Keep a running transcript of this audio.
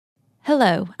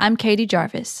Hello, I'm Katie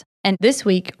Jarvis, and this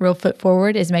week, Reelfoot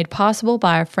Forward is made possible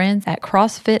by our friends at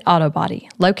CrossFit Auto Body,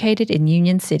 located in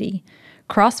Union City.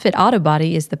 CrossFit Auto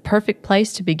Body is the perfect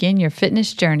place to begin your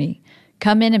fitness journey.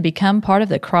 Come in and become part of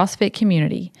the CrossFit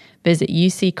community. Visit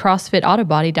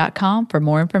uccrossfitautobody.com for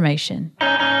more information.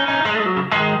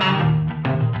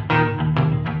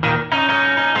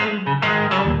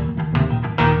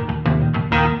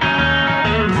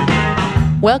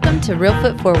 Welcome to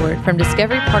Reelfoot Forward from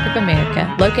Discovery Park of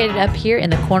America, located up here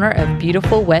in the corner of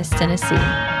beautiful West Tennessee.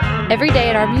 Every day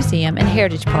at our museum and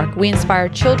Heritage Park, we inspire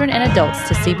children and adults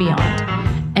to see beyond.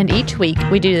 And each week,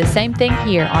 we do the same thing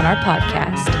here on our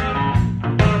podcast.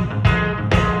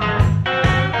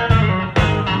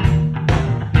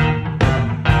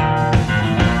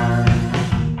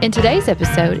 In today's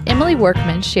episode, Emily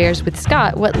Workman shares with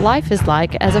Scott what life is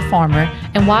like as a farmer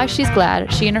and why she's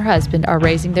glad she and her husband are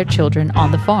raising their children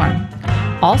on the farm.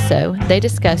 Also, they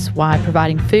discuss why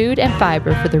providing food and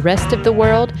fiber for the rest of the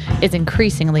world is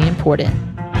increasingly important.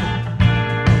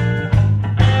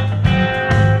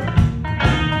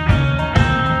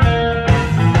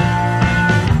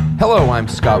 Hello, I'm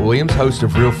Scott Williams, host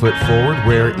of Reelfoot Forward,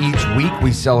 where each week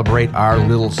we celebrate our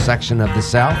little section of the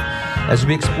South as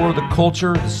we explore the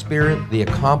culture, the spirit, the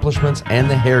accomplishments, and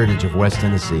the heritage of West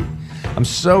Tennessee. I'm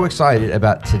so excited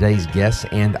about today's guests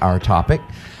and our topic.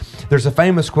 There's a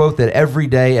famous quote that every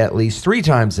day, at least 3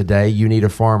 times a day, you need a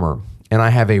farmer. And I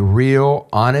have a real,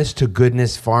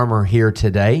 honest-to-goodness farmer here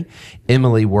today,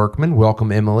 Emily Workman.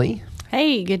 Welcome, Emily.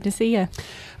 Hey, good to see you.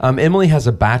 Emily has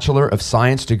a Bachelor of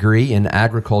Science degree in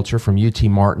agriculture from UT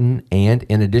Martin, and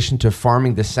in addition to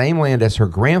farming the same land as her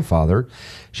grandfather,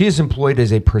 she is employed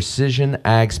as a precision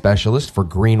ag specialist for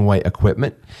Greenway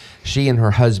Equipment. She and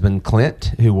her husband,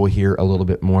 Clint, who we'll hear a little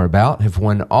bit more about, have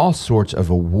won all sorts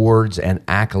of awards and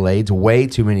accolades, way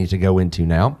too many to go into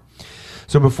now.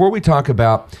 So before we talk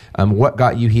about what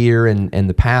got you here and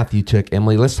the path you took,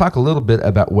 Emily, let's talk a little bit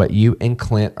about what you and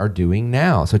Clint are doing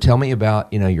now. So tell me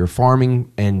about, your farming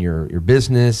and your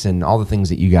business and all the things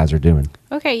that you guys are doing.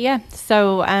 Okay, yeah.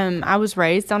 So I was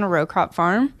raised on a row crop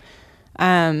farm.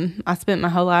 I spent my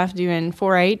whole life doing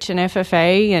 4-H and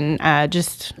FFA, and I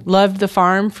just loved the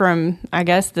farm from, I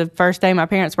guess, the first day my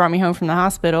parents brought me home from the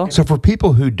hospital. So for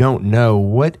people who don't know,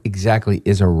 what exactly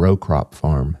is a row crop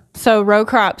farm? So row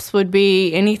crops would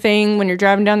be anything when you're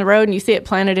driving down the road and you see it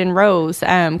planted in rows,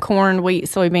 corn, wheat,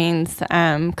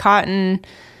 soybeans, cotton,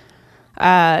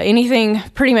 anything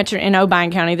pretty much in Obion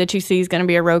County that you see is going to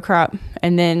be a row crop.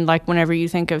 And then like whenever you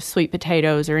think of sweet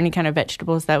potatoes or any kind of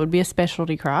vegetables, that would be a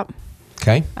specialty crop.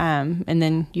 Okay. And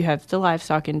then you have the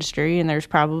livestock industry, and there's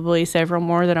probably several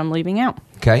more that I'm leaving out.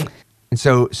 Okay. And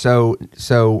so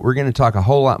we're going to talk a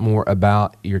whole lot more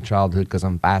about your childhood because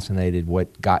I'm fascinated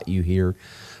what got you here.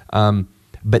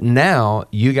 But now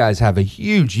you guys have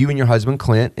you and your husband,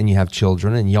 Clint, and you have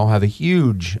children, and y'all have a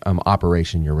huge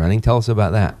operation you're running. Tell us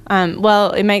about that.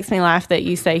 Well, it makes me laugh that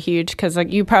you say huge because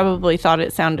you probably thought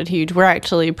it sounded huge. We're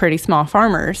actually pretty small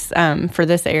farmers for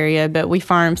this area, but we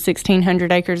farm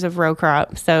 1,600 acres of row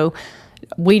crop. So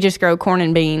we just grow corn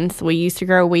and beans. We used to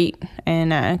grow wheat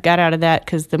and got out of that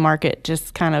because the market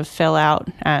just kind of fell out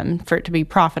for it to be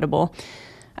profitable.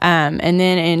 And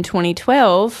then in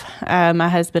 2012, my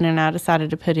husband and I decided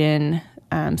to put in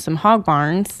some hog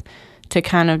barns to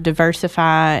kind of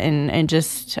diversify and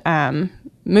just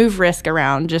move risk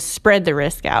around, just spread the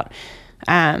risk out.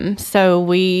 So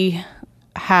we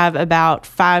have about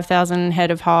 5,000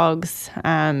 head of hogs,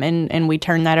 and we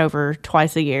turn that over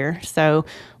twice a year. So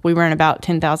we run about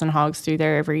 10,000 hogs through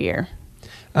there every year.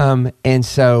 And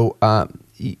so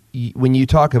when you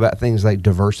talk about things like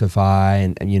diversify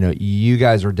and you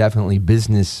guys are definitely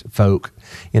business folk.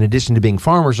 In addition to being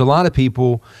farmers, a lot of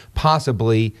people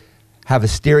possibly have a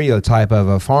stereotype of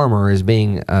a farmer as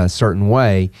being a certain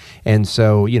way. And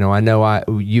so, I know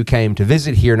you came to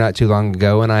visit here not too long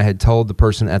ago, and I had told the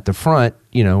person at the front,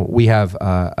 we have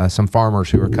some farmers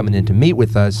who are coming in to meet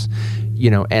with us,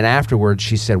 and afterwards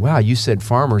she said, wow, you said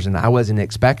farmers, and I wasn't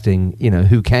expecting,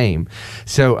 who came.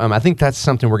 So I think that's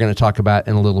something we're going to talk about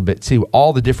in a little bit too,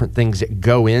 all the different things that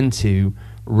go into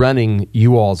running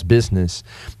you all's business.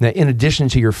 Now, in addition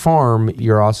to your farm,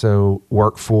 you also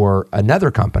work for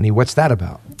another company. What's that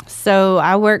about? So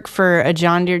I work for a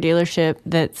John Deere dealership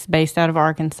that's based out of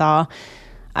Arkansas.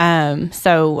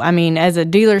 So, as a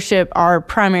dealership, our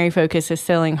primary focus is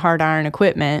selling hard iron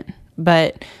equipment,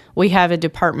 but we have a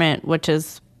department, which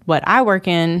is what I work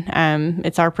in.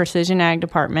 It's our precision ag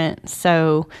department.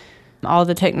 So all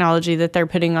the technology that they're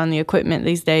putting on the equipment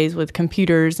these days with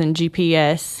computers and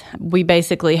GPS, we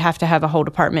basically have to have a whole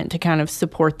department to kind of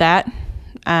support that.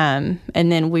 And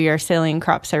then we are selling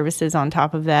crop services on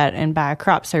top of that. And by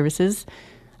crop services,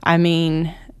 I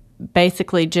mean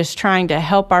basically just trying to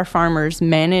help our farmers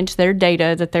manage their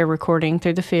data that they're recording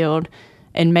through the field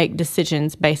and make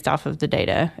decisions based off of the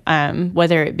data,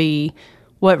 whether it be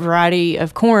what variety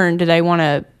of corn do they want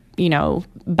to,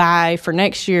 buy for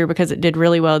next year because it did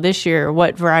really well this year, or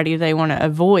what variety do they want to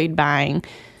avoid buying.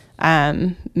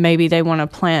 Maybe they want to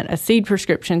plant a seed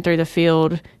prescription through the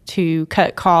field to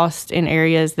cut costs in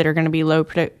areas that are going to be low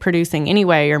producing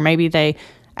anyway, or maybe they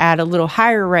add a little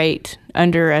higher rate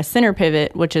under a center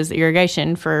pivot, which is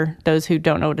irrigation for those who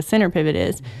don't know what a center pivot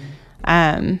is.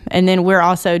 And then we're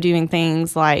also doing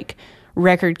things like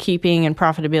record keeping and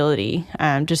profitability,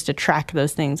 just to track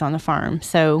those things on the farm.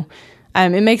 So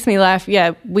it makes me laugh.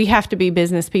 Yeah, we have to be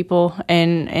business people,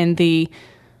 and the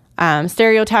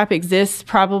stereotype exists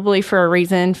probably for a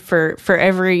reason. For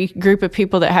every group of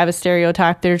people that have a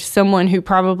stereotype, there's someone who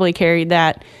probably carried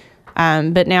that.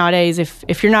 But nowadays,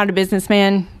 if you're not a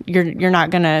businessman, you're not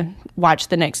going to watch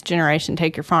the next generation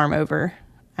take your farm over.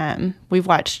 We've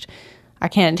watched, I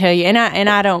can't tell you, and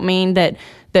I don't mean that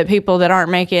people that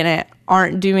aren't making it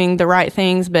aren't doing the right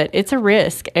things, but it's a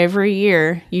risk every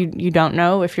year. You don't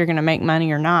know if you're going to make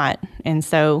money or not, and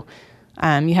so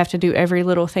you have to do every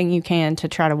little thing you can to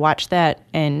try to watch that.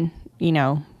 And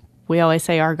we always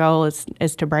say our goal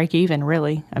is to break even.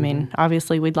 Really, I mean,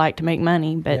 obviously we'd like to make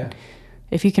money, but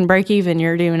if you can break even,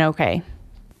 you're doing okay.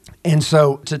 And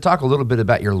so, to talk a little bit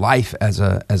about your life as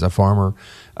a farmer,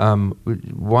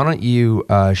 why don't you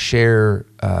share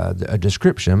a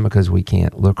description, because we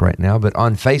can't look right now, but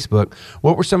on Facebook,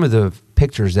 what were some of the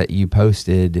pictures that you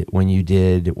posted when you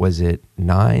did, was it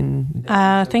 9?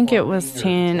 I think it was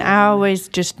 10. I always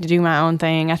just do my own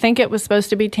thing. I think it was supposed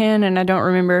to be 10, and I don't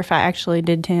remember if I actually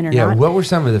did 10 or not. Yeah, what were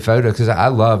some of the photos? Because I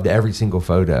loved every single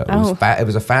photo. It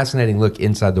was a fascinating look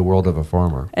inside the world of a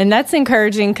farmer. And that's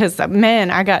encouraging because, man,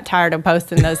 I got tired of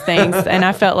posting those things, and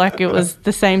I felt like it was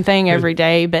the same thing every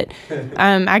day. But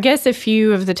I guess a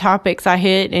few of the topics I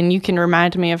hit, and you can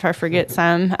remind me if I forget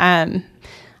some.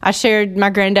 I shared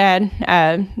my granddad,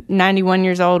 91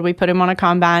 years old. We put him on a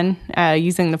combine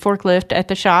using the forklift at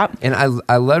the shop. And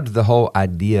I loved the whole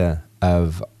idea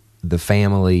of the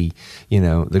family,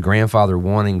 the grandfather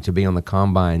wanting to be on the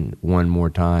combine one more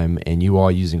time, and you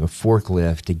all using a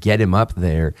forklift to get him up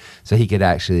there so he could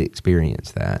actually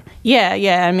experience that.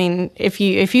 Yeah. I mean, if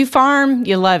you farm,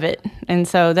 you love it. And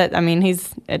so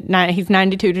he's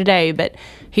 92 today, but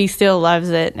he still loves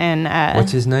it. And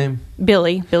what's his name?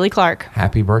 Billy Clark.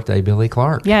 Happy birthday, Billy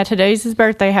Clark. Yeah, today's his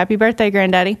birthday. Happy birthday,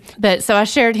 Granddaddy. But so I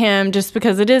shared him just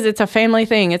because it's a family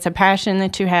thing. It's a passion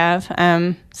that you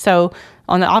have. So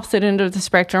on the opposite end of the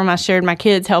spectrum, I shared my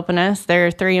kids helping us.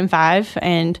 They're 3 and 5.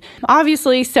 And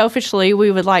obviously, selfishly,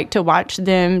 we would like to watch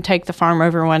them take the farm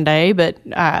over one day. But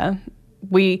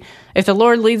if the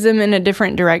Lord leads them in a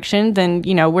different direction, then,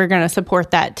 we're going to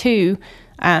support that too.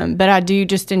 But I do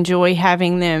just enjoy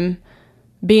having them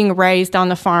being raised on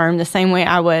the farm the same way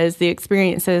I was, the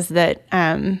experiences that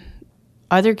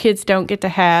other kids don't get to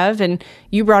have. And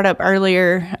you brought up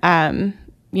earlier,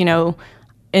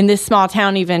 in this small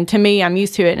town, even to me, I'm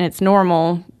used to it and it's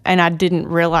normal. And I didn't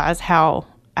realize how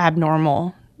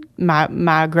abnormal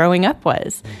my growing up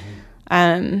was.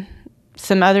 Mm-hmm.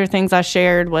 Some other things I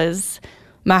shared was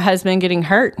my husband getting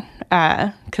hurt,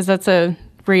 because that's a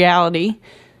reality.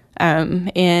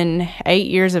 In 8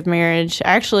 years of marriage,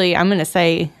 actually, I'm going to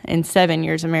say in 7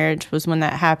 years of marriage was when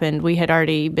that happened. We had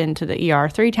already been to the ER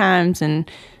 3 times and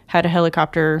had a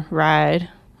helicopter ride.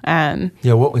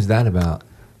 What was that about?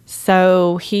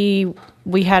 So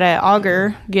we had an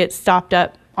auger get stopped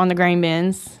up on the grain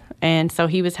bins, and so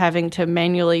he was having to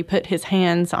manually put his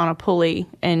hands on a pulley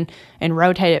and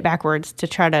rotate it backwards to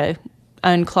try to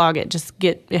unclog it.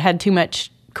 It had too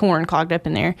much corn clogged up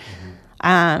in there.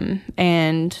 Mm-hmm.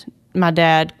 And my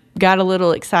dad got a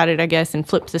little excited, I guess, and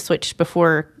flipped the switch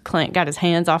before Clint got his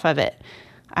hands off of it.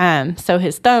 So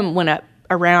his thumb went up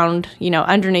around,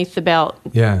 underneath the belt,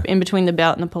 in between the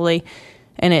belt and the pulley,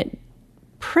 and it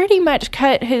pretty much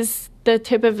cut the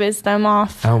tip of his thumb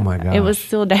off. Oh my gosh. It was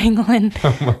still dangling.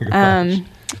 Oh my gosh.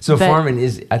 So farming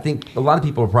is, I think a lot of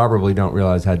people probably don't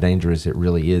realize how dangerous it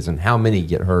really is and how many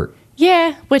get hurt.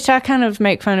 Yeah, which I kind of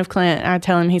make fun of Clint. I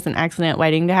tell him he's an accident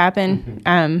waiting to happen.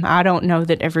 Mm-hmm. I don't know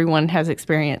that everyone has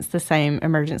experienced the same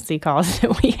emergency calls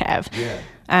that we have.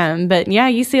 Yeah. But yeah,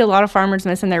 you see a lot of farmers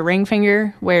missing their ring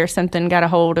finger where something got a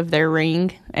hold of their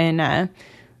ring and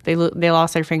they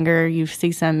lost their finger. You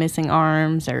see some missing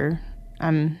arms, or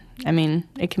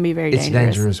it can be very dangerous. It's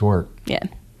dangerous work. Yeah.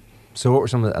 So what were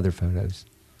some of the other photos?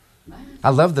 I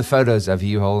love the photos of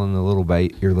you holding the little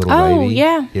your little Oh, baby.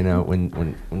 yeah. You know,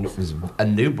 when it was a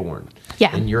newborn.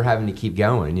 Yeah. And you're having to keep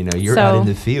going. You know, you're out in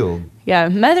the field. Yeah,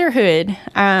 motherhood.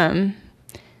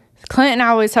 Clint and I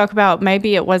always talk about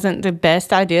maybe it wasn't the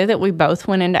best idea that we both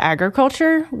went into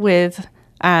agriculture with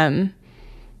being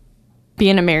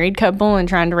a married couple and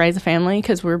trying to raise a family,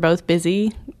 because we were both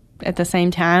busy at the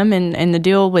same time. And the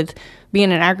deal with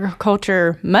being an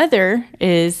agriculture mother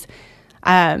is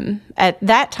at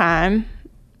that time,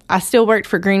 I still worked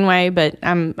for Greenway, but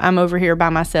I'm over here by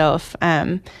myself.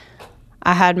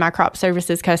 I had my crop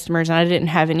services customers, and I didn't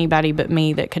have anybody but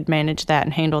me that could manage that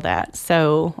and handle that.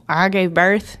 So I gave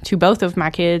birth to both of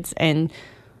my kids and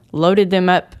loaded them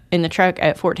up in the truck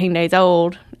at 14 days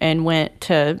old and went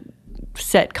to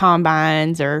set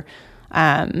combines or,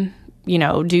 do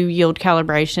yield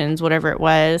calibrations, whatever it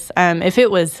was. If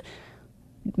it was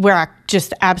where I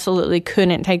just absolutely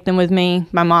couldn't take them with me,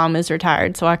 my mom is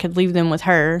retired, so I could leave them with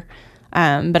her.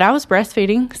 But I was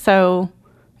breastfeeding, so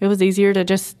it was easier to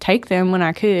just take them when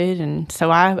I could. And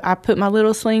so I put my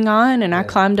little sling on, and I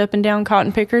climbed up and down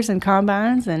cotton pickers and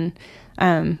combines. And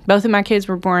both of my kids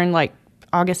were born like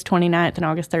August 29th and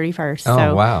August 31st. Oh,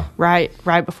 so wow.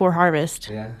 Right before harvest.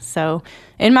 Yeah. So,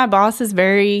 and my boss is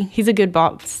he's a good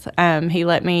boss. He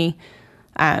let me,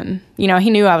 he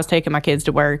knew I was taking my kids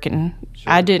to work, and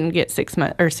I didn't get 6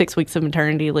 weeks of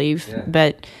maternity leave. Yeah.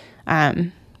 But,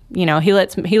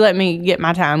 he let me get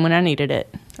my time when I needed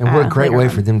it. And what a great way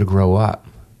for them to grow up.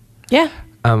 Yeah.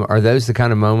 Are those the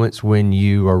kind of moments when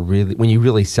you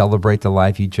really celebrate the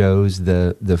life you chose,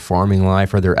 the farming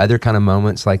life? Are there other kind of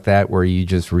moments like that where you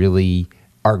just really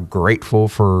are grateful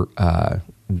for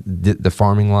the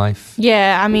farming life?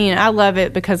 Yeah, I mean, I love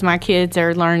it because my kids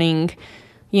are learning,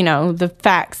 the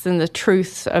facts and the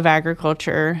truths of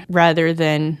agriculture rather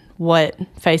than what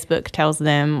Facebook tells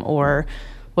them or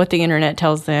what the internet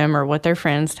tells them or what their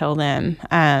friends tell them.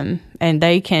 And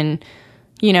they can,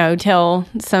 tell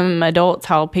some adults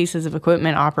how pieces of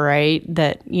equipment operate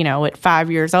that, at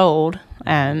 5 years old.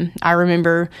 I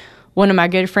remember one of my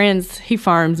good friends, he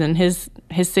farms, and his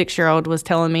 6-year-old was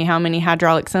telling me how many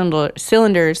hydraulic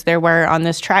cylinders there were on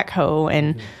this track hoe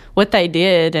and what they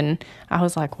did. And I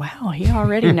was like, wow, he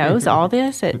already knows all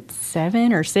this at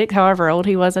 7 or 6, however old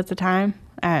he was at the time.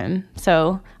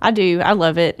 So I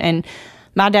love it. And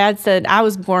my dad said I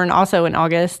was born also in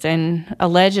August, and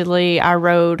allegedly I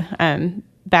rode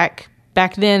back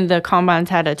then the combines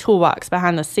had a toolbox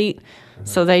behind the seat,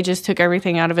 so they just took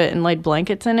everything out of it and laid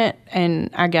blankets in it, and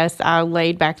I guess I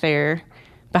laid back there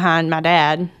behind my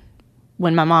dad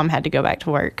when my mom had to go back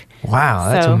to work.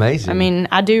 Wow, that's amazing. I mean,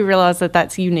 I do realize that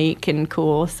that's unique and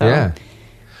cool. So yeah.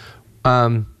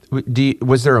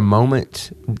 Was there a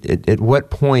moment, at what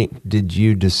point did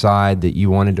you decide that you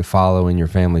wanted to follow in your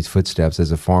family's footsteps as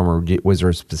a farmer? Was there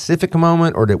a specific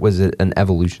moment, or was it an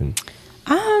evolution?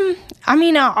 I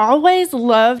mean, I always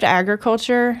loved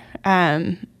agriculture.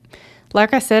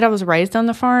 Like I said, I was raised on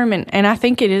the farm, and I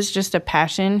think it is just a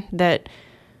passion that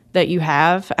you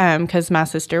have, because my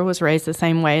sister was raised the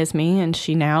same way as me, and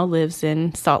she now lives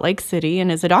in Salt Lake City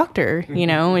and is a doctor,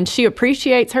 and she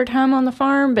appreciates her time on the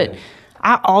farm, but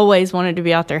I always wanted to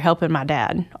be out there helping my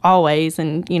dad, always.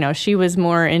 And, she was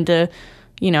more into,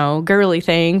 girly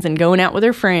things and going out with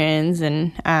her friends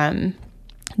and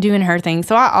doing her thing.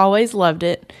 So I always loved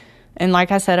it. And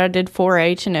like I said, I did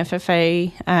 4-H and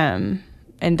FFA,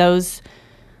 and those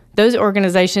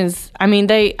organizations, I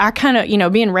mean, I kind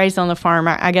of, being raised on the farm,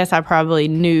 I guess I probably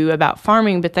knew about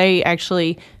farming, but they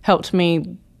actually helped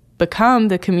me become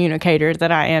the communicator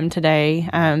that I am today.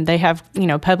 They have,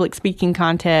 public speaking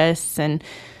contests and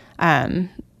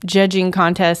judging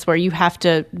contests where you have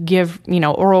to give,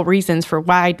 oral reasons for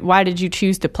why did you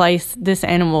choose to place this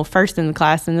animal first in the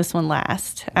class and this one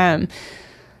last.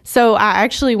 So I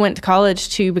actually went to college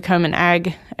to become an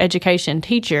ag education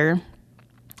teacher.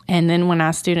 And then when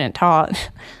I student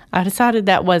taught, I decided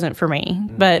that wasn't for me.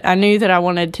 But I knew that I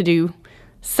wanted to do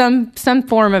some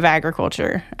form of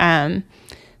agriculture.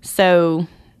 So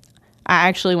I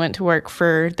actually went to work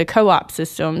for the co-op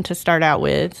system to start out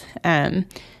with.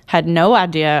 Had no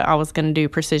idea I was going to do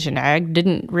precision ag.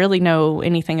 Didn't really know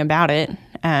anything about it.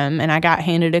 And I got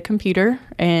handed a computer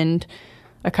and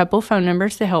a couple phone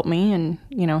numbers to help me. And,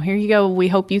 here you go. We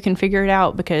hope you can figure it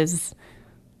out, because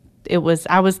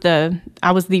I was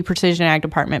the precision ag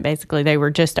department, basically. They were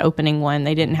just opening one.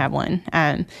 They didn't have one.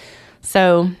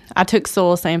 So I took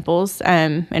soil samples,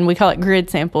 and we call it grid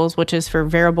samples, which is for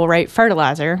variable rate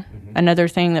fertilizer, another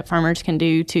thing that farmers can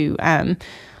do to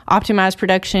optimize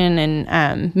production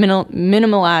and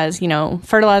minimize,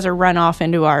 fertilizer runoff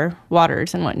into our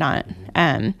waters and whatnot.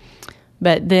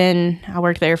 But then I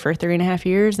worked there for 3.5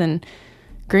 years, and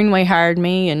Greenway hired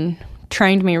me and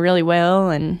trained me really well.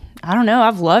 And I don't know,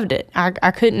 I've loved it.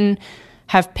 I couldn't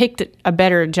have picked a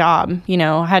better job. You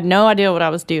know, I had no idea what I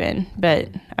was doing, but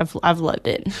I've loved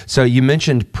it. So you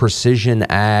mentioned precision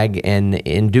ag, and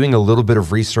in doing a little bit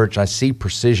of research, I see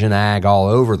precision ag all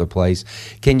over the place.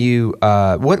 Can you,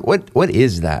 what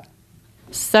is that?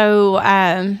 So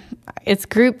it's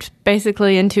grouped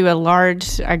basically into a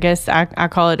large, I guess I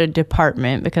call it a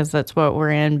department because that's what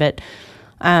we're in. But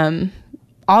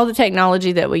all the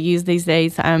technology that we use these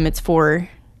days, it's for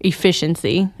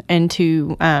efficiency and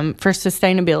for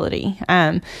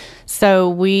sustainability.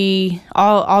 So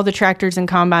all the tractors and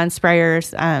combine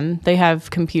sprayers, they have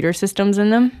computer systems in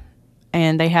them,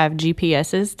 and they have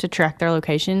GPSs to track their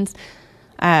locations.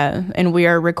 And we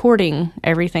are recording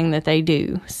everything that they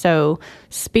do. So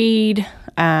speed,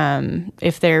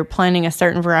 if they're planting a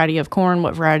certain variety of corn,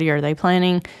 what variety are they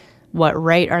planting? What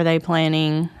rate are they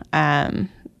planting?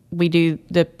 We do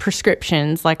the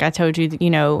prescriptions, like I told you,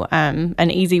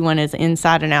 an easy one is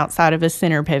inside and outside of a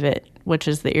center pivot, which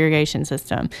is the irrigation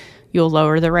system. You'll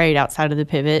lower the rate outside of the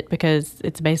pivot because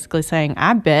it's basically saying,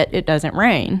 I bet it doesn't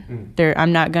rain.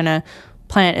 I'm not going to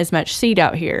plant as much seed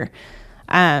out here.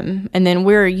 And then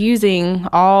we're using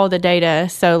all the data,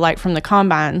 so like from the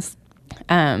combines,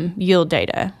 yield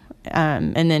data,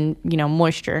 and then,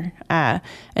 moisture. And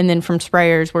then from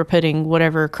sprayers, we're putting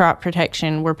whatever crop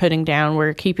protection we're putting down.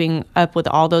 We're keeping up with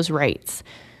all those rates.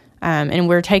 And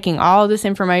we're taking all this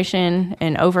information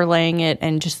and overlaying it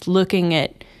and just looking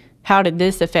at how did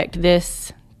this affect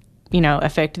this,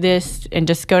 affect this, and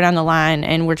just go down the line.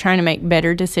 And we're trying to make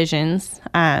better decisions.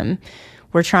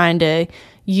 We're trying to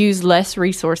use less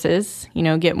resources,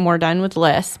 get more done with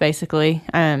less, basically.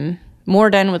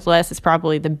 More done with less is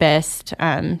probably the best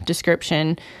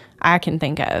description I can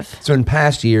think of. So in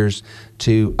past years,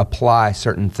 to apply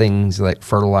certain things like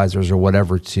fertilizers or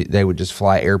whatever, they would just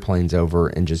fly airplanes over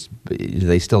and do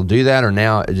they still do that, or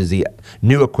now does the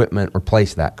new equipment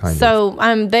replace that kind of?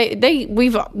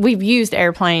 So we've used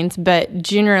airplanes, but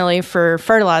generally for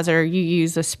fertilizer you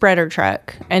use a spreader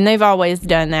truck, and they've always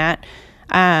done that.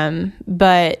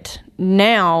 But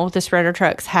now the spreader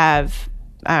trucks have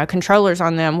controllers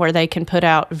on them where they can put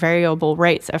out variable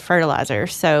rates of fertilizer.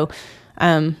 So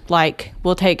like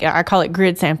we'll take, I call it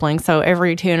grid sampling. So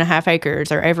every 2.5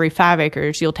 acres or every 5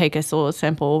 acres, you'll take a soil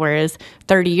sample. Whereas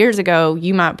 30 years ago,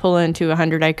 you might pull into a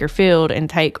 100-acre field and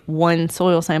take one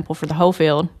soil sample for the whole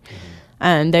field.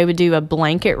 They would do a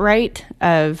blanket rate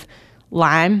of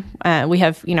lime. We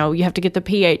have, you have to get the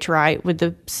pH right with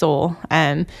the soil.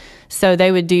 So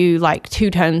they would do like 2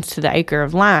 tons to the acre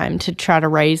of lime to try to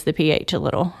raise the pH a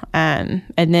little. And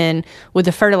then with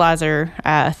the fertilizer,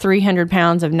 300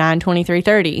 pounds of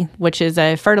 9-23-30, which is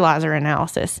a fertilizer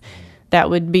analysis. That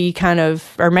would be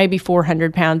or maybe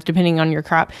 400 pounds, depending on your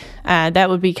crop. That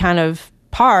would be kind of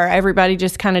par. Everybody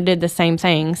just kind of did the same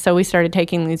thing. So we started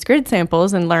taking these grid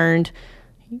samples and learned,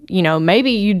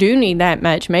 maybe you do need that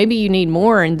much. Maybe you need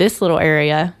more in this little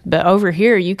area, but over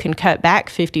here you can cut back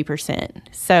 50%.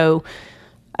 So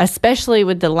especially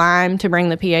with the lime to bring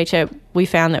the pH up, we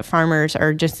found that farmers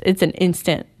are it's an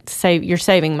instant save. You're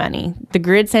saving money. The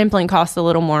grid sampling costs a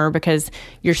little more because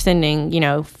you're sending,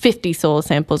 50 soil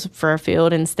samples for a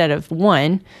field instead of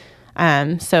 1.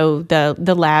 So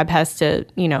the lab has to,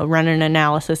 run an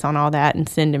analysis on all that and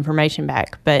send information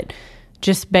back. But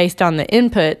just based on the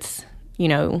inputs,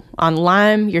 on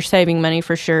lime, you're saving money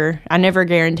for sure. I never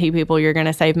guarantee people you're going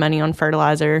to save money on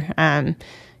fertilizer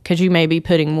because you may be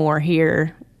putting more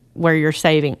here where you're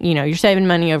saving. You're saving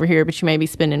money over here, but you may be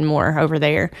spending more over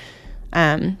there.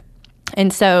 And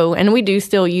we do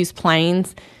still use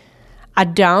planes. I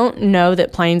don't know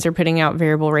that planes are putting out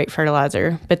variable rate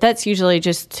fertilizer, but that's usually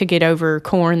just to get over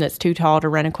corn that's too tall to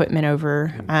run equipment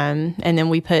over. And then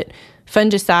we put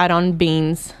fungicide on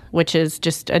beans, which is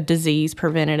just a disease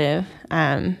preventative.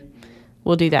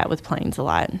 We'll do that with planes a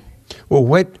lot. Well,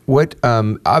 what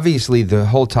obviously the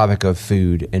whole topic of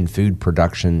food and food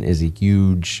production is a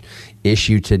huge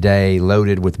issue today,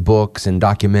 loaded with books and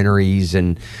documentaries,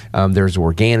 and there's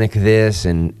organic this,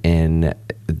 and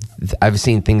I've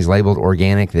seen things labeled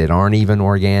organic that aren't even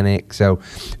organic. So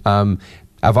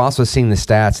I've also seen the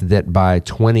stats that by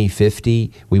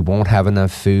 2050, we won't have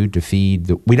enough food to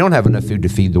feed we don't have enough food to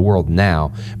feed the world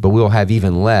now, but we'll have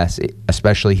even less,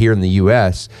 especially here in the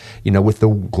U.S. With the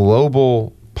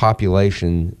global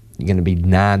population going to be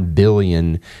 9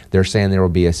 billion, they're saying there will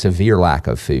be a severe lack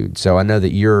of food. So I know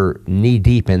that you're knee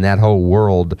deep in that whole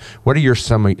world. What are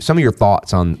some of your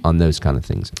thoughts on those kind of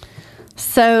things?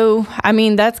 So,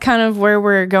 that's kind of where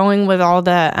we're going with all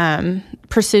the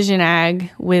precision ag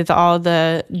with all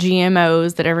the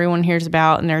GMOs that everyone hears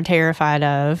about and they're terrified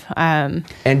of. And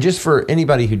just for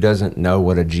anybody who doesn't know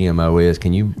what a GMO is,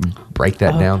 can you break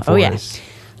that down for us?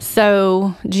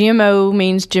 So GMO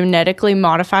means genetically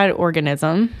modified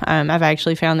organism. I've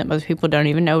actually found that most people don't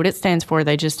even know what it stands for.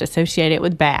 They just associate it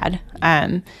with bad.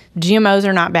 GMOs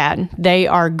are not bad. They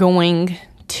are going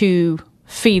to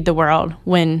feed the world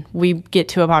when we get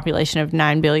to a population of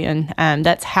 9 billion.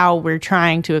 That's how we're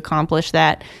trying to accomplish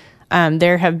that.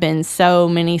 There have been so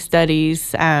many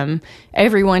studies.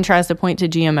 Everyone tries to point to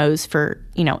GMOs for,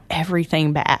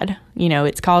 everything bad.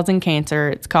 It's causing cancer.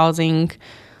 It's causing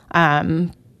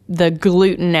the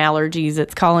gluten allergies.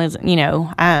 It's causing,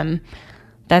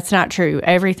 that's not true.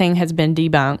 Everything has been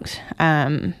debunked.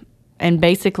 And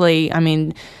basically,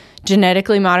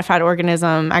 genetically modified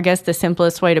organism, I guess the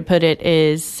simplest way to put it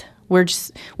is we're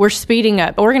speeding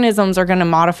up. Organisms are going to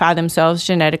modify themselves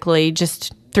genetically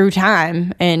just through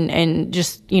time and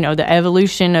just, the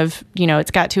evolution of,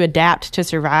 it's got to adapt to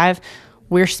survive.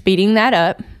 We're speeding that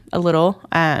up a little.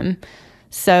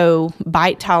 So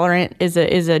bite tolerant is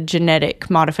a genetic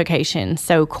modification.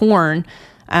 So corn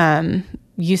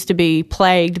used to be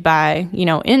plagued by,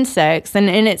 insects, and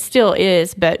it still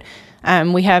is, but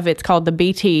it's called the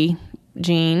BT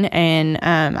gene, and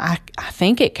I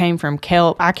think it came from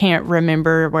kelp. I can't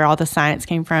remember where all the science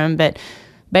came from, but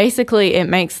basically it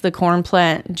makes the corn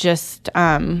plant just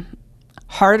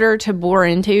harder to bore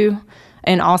into,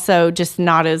 and also just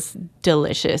not as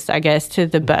delicious, I guess, to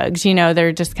the bugs.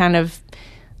 They're just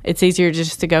it's easier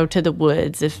just to go to the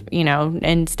woods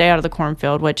and stay out of the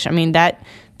cornfield, which,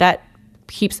 that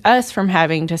keeps us from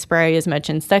having to spray as much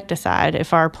insecticide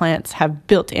if our plants have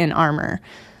built-in armor.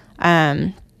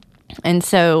 And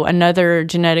so another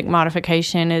genetic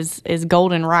modification is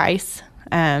golden rice.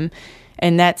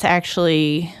 And that's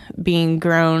actually being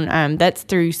grown. That's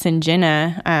through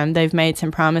Syngenta. They've made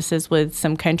some promises with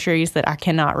some countries that I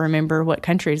cannot remember what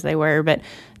countries they were, but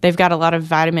they've got a lot of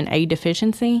vitamin A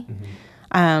deficiency. Mm-hmm.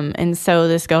 And so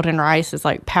this golden rice is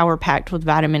like power packed with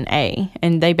vitamin A,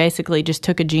 and they basically just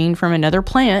took a gene from another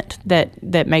plant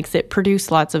that makes it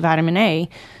produce lots of vitamin A,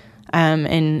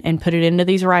 and put it into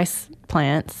these rice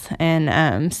plants.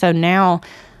 And so now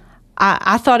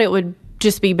I thought it would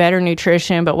just be better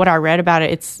nutrition, but what I read about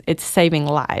it, it's saving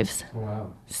lives.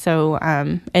 Wow. So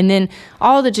and then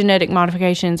all the genetic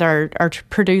modifications are to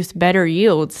produce better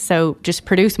yields. So just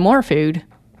produce more food.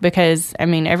 Because,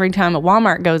 every time a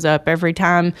Walmart goes up, every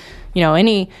time,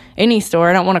 any store,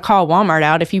 I don't want to call Walmart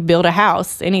out. If you build a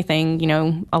house, anything,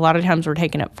 a lot of times we're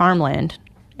taking up farmland.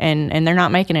 And they're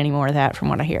not making any more of that from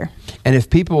what I hear. And if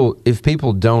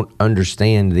people don't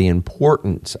understand the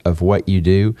importance of what you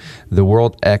do, the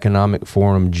World Economic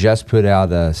Forum just put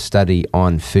out a study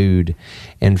on food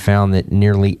and found that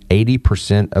nearly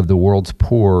 80% of the world's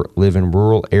poor live in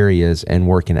rural areas and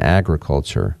work in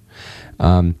agriculture.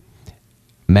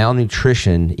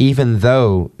 Malnutrition, even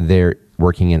though they're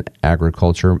working in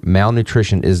agriculture,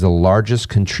 malnutrition is the largest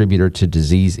contributor to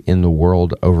disease in the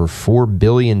world. Over 4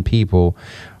 billion people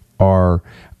are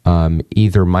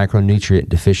either micronutrient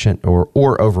deficient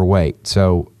or overweight.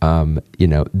 So,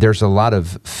 there's a lot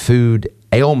of food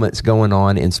ailments going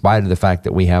on in spite of the fact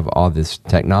that we have all this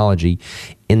technology.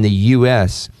 In the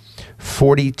U.S.,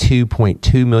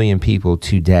 42.2 million people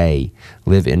today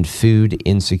live in food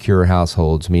insecure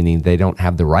households, meaning they don't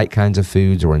have the right kinds of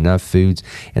foods or enough foods,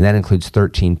 and that includes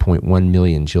 13.1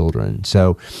 million children.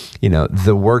 So,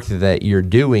 the work that you're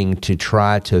doing to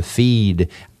try to feed,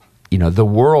 the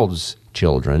world's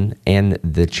children and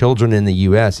the children in the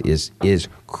U.S. is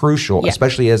crucial,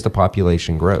 especially as the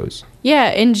population grows. Yeah,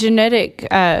 and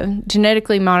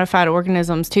genetically modified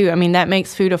organisms too. That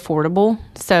makes food affordable.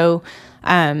 So,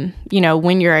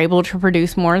 when you're able to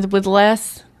produce more with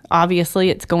less, obviously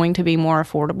it's going to be more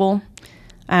affordable.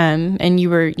 And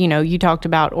you talked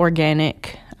about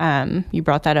organic. You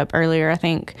brought that up earlier, I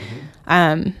think.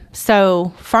 Mm-hmm.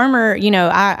 So farmer,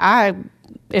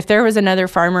 if there was another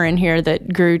farmer in here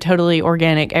that grew totally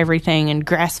organic everything and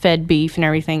grass-fed beef and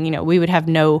everything, we would have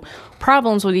no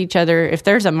problems with each other. If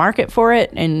there's a market for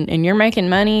it and you're making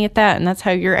money at that and that's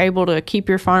how you're able to keep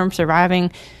your farm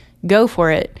surviving, go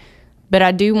for it. But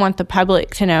I do want the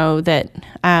public to know that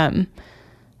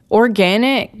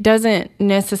organic doesn't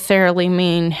necessarily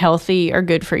mean healthy or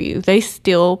good for you. They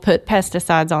still put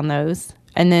pesticides on those.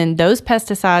 And then those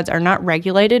pesticides are not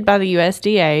regulated by the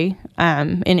USDA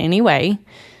in any way.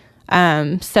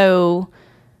 So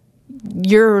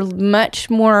you're much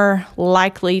more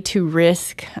likely to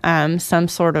risk some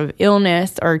sort of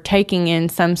illness or taking in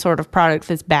some sort of product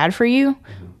that's bad for you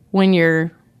when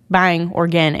you're buying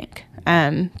organic.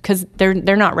 Because they're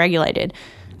not regulated.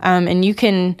 And you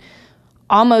can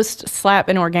almost slap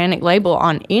an organic label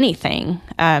on anything.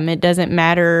 It doesn't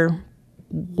matter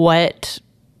what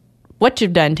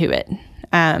you've done to it.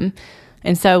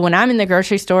 And so when I'm in the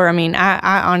grocery store, I mean,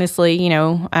 I honestly, we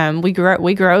grow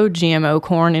GMO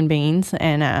corn and beans,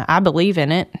 and I believe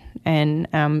in it. And,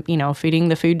 feeding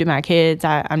the food to my kids,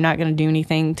 I'm not going to do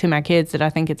anything to my kids that I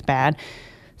think it's bad.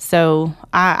 So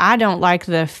I don't like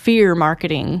the fear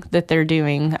marketing that they're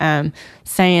doing,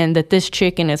 saying that this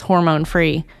chicken is hormone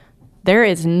free. There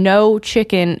is no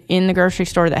chicken in the grocery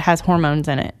store that has hormones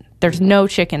in it. There's no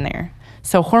chicken there.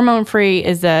 So hormone-free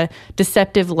is a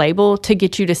deceptive label to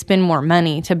get you to spend more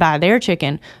money to buy their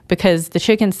chicken, because the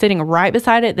chicken sitting right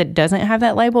beside it that doesn't have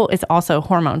that label is also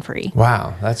hormone-free.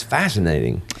 Wow, that's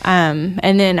fascinating. And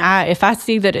then if I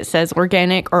see that it says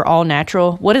organic or all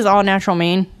natural, what does all natural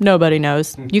mean? Nobody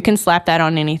knows. You can slap that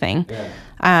on anything. Yeah.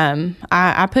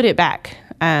 I put it back.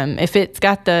 If it's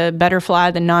got the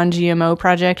butterfly, the non-GMO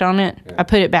project on it, I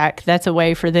put it back. That's a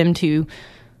way for them to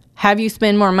have you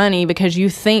spend more money because you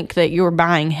think that you're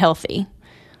buying healthy.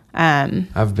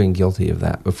 I've been guilty of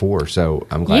that before, so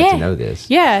I'm glad to know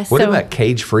this. Yeah. What about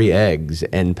cage-free eggs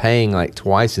and paying like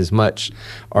twice as much?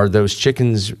 Are those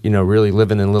chickens, really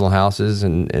living in little houses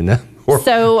and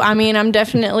So, I mean, I'm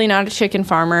definitely not a chicken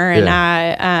farmer,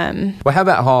 and Well, how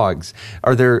about hogs?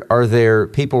 Are there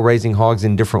people raising hogs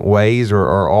in different ways, or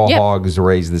are all hogs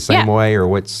raised the same way, or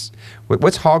what's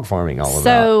hog farming all about?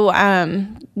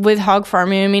 So, with hog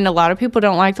farming, I mean, a lot of people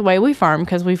don't like the way we farm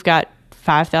because we've got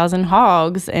 5,000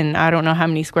 hogs, and I don't know how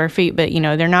many square feet, but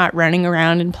they're not running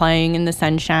around and playing in the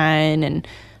sunshine, and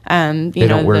they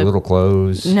don't wear little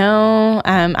clothes. No,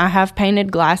 I have painted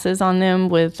glasses on them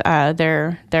with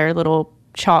their little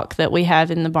chalk that we have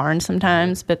in the barn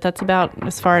sometimes, but that's about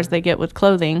as far as they get with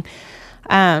clothing.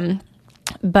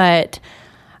 But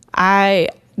I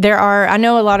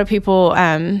know a lot of people,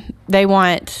 they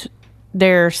want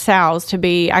their sows to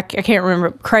be, I can't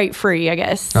remember, crate free, I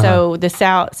guess. Uh-huh. So the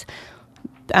sows,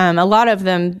 a lot of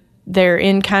them, they're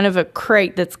in kind of a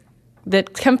crate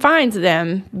that confines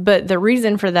them, but the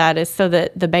reason for that is so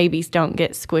that the babies don't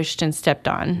get squished and stepped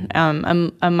on.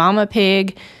 A mama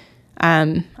pig,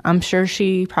 I'm sure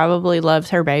she probably loves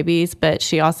her babies, but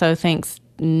she also thinks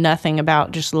nothing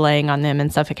about just laying on them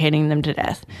and suffocating them to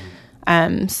death.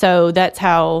 So that's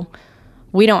how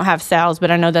we don't have sows, but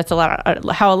I know that's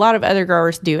how a lot of other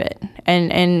growers do it.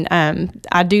 And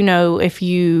I do know if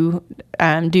you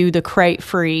do the crate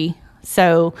free,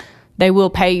 so they will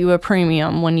pay you a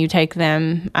premium when you take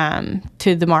them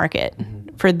to the market.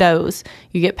 Mm-hmm. For those,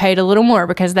 you get paid a little more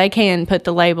because they can put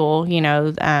the label,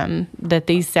 that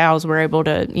these sows were able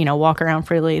to, walk around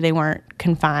freely. They weren't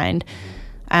confined.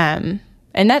 Mm-hmm.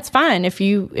 And that's fine if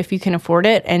you can afford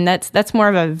it. And that's more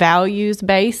of a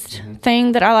values-based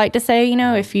thing that I like to say.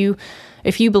 If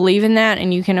you believe in that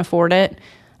and you can afford it.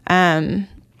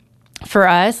 For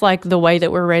us, like the way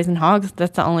that we're raising hogs,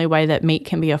 that's the only way that meat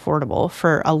can be affordable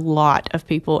for a lot of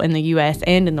people in the U.S.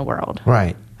 and in the world.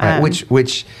 Right.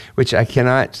 Which I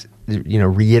cannot,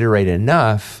 reiterate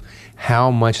enough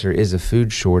how much there is a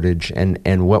food shortage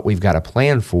and what we've got to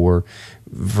plan for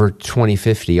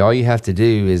 2050. All you have to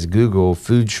do is Google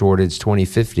food shortage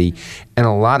 2050, and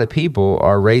a lot of people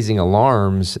are raising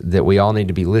alarms that we all need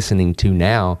to be listening to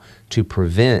now to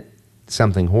prevent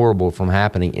something horrible from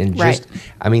happening.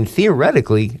 And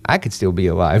theoretically, I could still be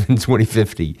alive in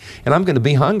 2050, and I'm going to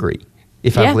be hungry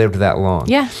if I've lived that long.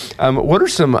 Yeah. What are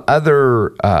some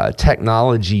other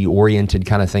technology-oriented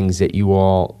kind of things that you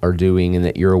all are doing and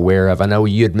that you're aware of? I know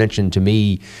you had mentioned to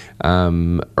me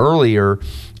earlier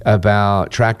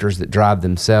about tractors that drive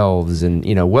themselves, and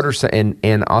what are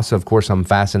and also, of course, I'm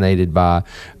fascinated by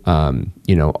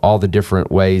all the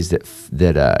different ways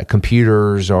that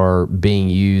computers are being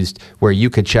used, where you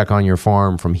could check on your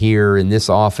farm from here in this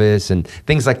office and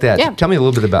things like that. Yeah. Tell me a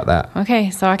little bit about that.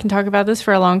 Okay, so I can talk about this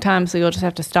for a long time, so you'll just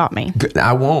have to stop me.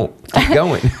 I won't. Keep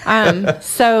going.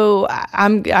 So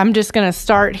I'm just going to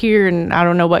start here, and I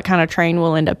don't know what kind of train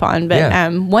we'll end up on,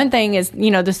 but one thing is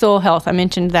the soil health. I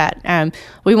mentioned that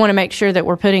we want to make sure that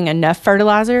we're putting enough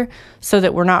fertilizer so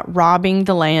that we're not robbing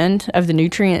the land of the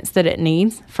nutrients that it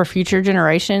needs for future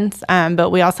generations.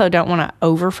 But we also don't want to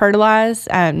over-fertilize.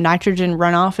 Nitrogen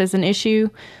runoff is an issue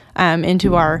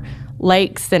into our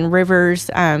lakes and rivers.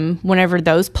 Whenever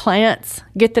those plants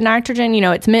get the nitrogen,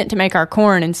 it's meant to make our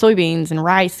corn and soybeans and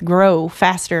rice grow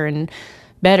faster and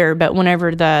better. But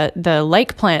whenever the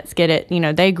lake plants get it,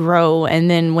 they grow, and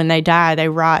then when they die, they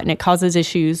rot, and it causes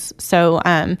issues. So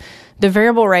the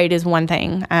variable rate is one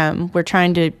thing. We're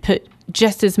trying to put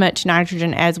just as much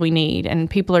nitrogen as we need, and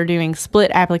people are doing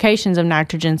split applications of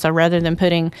nitrogen. So rather than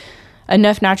putting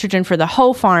enough nitrogen for the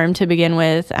whole farm to begin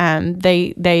with,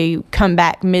 they come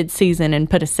back mid-season and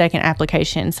put a second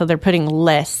application. So they're putting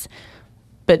less,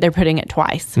 but they're putting it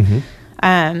twice.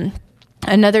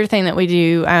 Another thing that we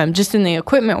do just in the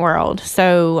equipment world,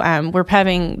 so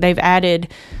they've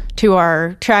added to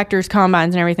our tractors,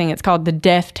 combines, and everything. It's called the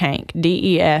DEF tank,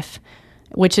 DEF,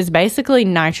 which is basically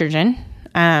nitrogen.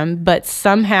 But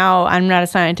somehow, I'm not a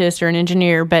scientist or an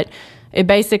engineer, but it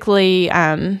basically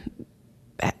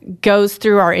goes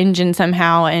through our engine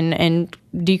somehow and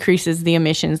decreases the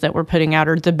emissions that we're putting out,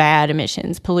 or the bad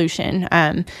emissions, pollution.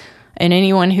 And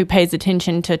anyone who pays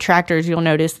attention to tractors, you'll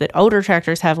notice that older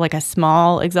tractors have like a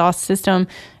small exhaust system,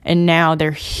 and now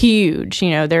they're huge.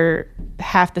 They're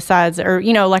half the size, or,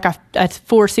 like a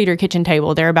 4-seater kitchen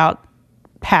table. They're about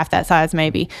half that size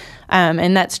maybe.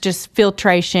 And that's just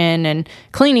filtration and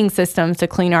cleaning systems to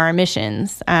clean our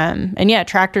emissions. And yeah,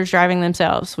 tractors driving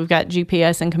themselves. We've got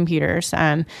GPS and computers.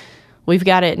 We've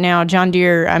got it now. John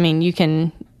Deere, you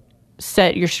can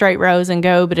set your straight rows and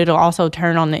go, but it'll also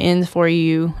turn on the ends for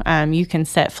you. You can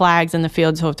set flags in the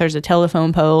field, so if there's a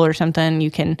telephone pole or something, you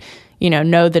can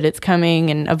know that it's coming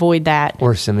and avoid that.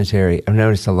 Or cemetery. I've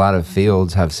noticed a lot of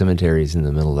fields have cemeteries in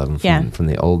the middle of them from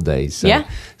the old days. So,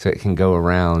 so it can go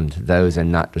around those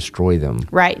and not destroy them.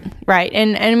 Right.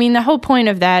 And the whole point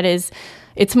of that is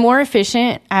it's more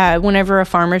efficient. Whenever a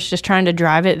farmer's just trying to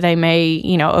drive it, they may,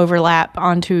 overlap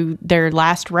onto their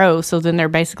last row. So then they're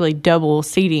basically double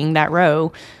seating that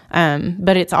row.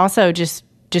 But it's also just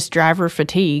driver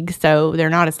fatigue. So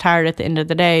they're not as tired at the end of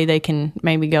the day. They can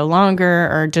maybe go longer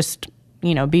or just,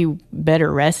 be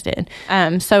better rested.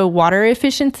 So water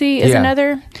efficiency is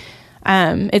another.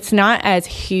 It's not as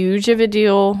huge of a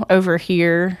deal over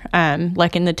here.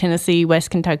 Like in the Tennessee, West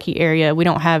Kentucky area, we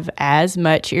don't have as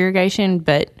much irrigation,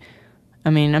 but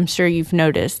I'm sure you've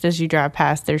noticed as you drive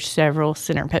past, there's several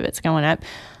center pivots going up.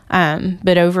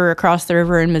 But over across the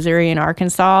river in Missouri and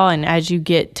Arkansas, and as you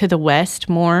get to the west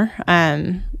more,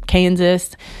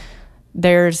 Kansas,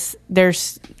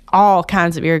 there's all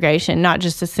kinds of irrigation, not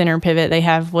just a center pivot. They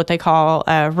have what they call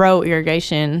row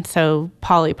irrigation, so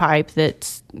poly pipe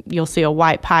you'll see a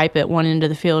white pipe at one end of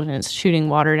the field and it's shooting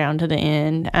water down to the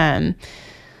end.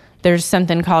 There's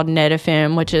something called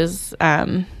NetFM, which is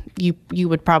you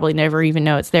would probably never even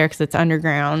know it's there because it's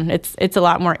underground. It's a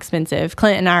lot more expensive.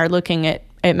 Clint and I are looking at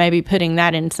maybe putting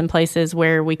that in some places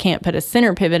where we can't put a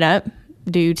center pivot up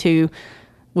due to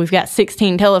we've got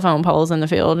 16 telephone poles in the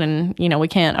field, and we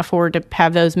can't afford to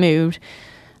have those moved.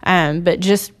 But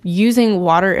just using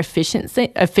water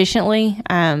efficiently,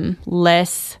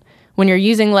 less. When you're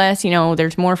using less,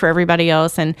 there's more for everybody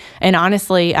else. And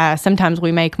honestly, sometimes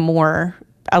we make more.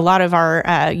 A lot of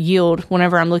our yield,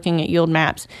 whenever I'm looking at yield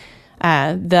maps,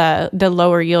 the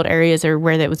lower yield areas are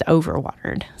where that was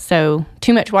overwatered. So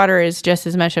too much water is just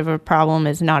as much of a problem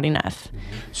as not enough.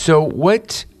 So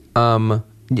what?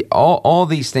 All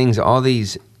these things, all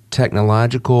these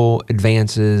technological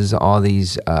advances, all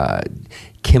these the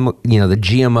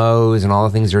GMOs and all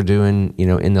the things they're doing,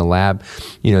 in the lab,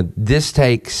 this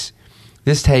takes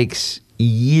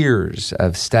years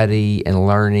of study and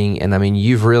learning. And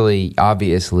you've really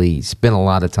obviously spent a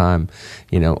lot of time,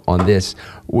 on this.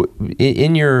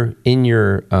 In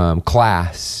your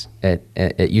class at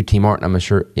UT Martin, I'm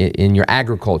sure in your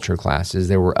agriculture classes,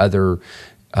 there were other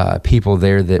people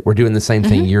there that were doing the same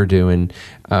thing you're doing.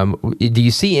 Do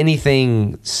you see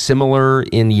anything similar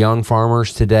in young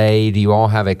farmers today? Do you all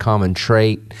have a common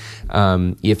trait?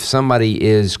 If somebody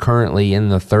is currently in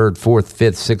the 3rd, 4th,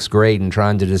 5th, 6th grade and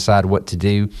trying to decide what to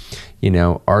do,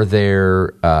 are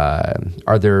there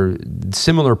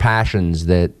similar passions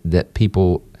that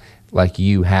people like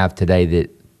you have today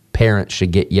that parents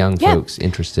should get young folks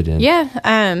interested in?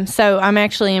 Yeah. So I'm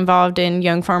actually involved in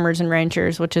Young Farmers and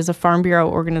Ranchers, which is a Farm Bureau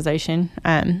organization.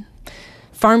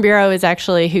 Farm Bureau is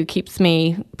actually who keeps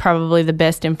me probably the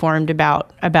best informed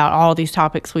about all these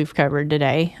topics we've covered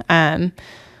today.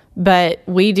 But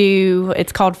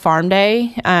it's called Farm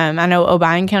Day. I know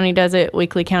Obion County does it,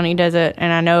 Weakley County does it,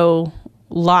 and I know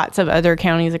lots of other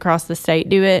counties across the state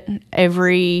do it.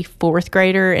 Every 4th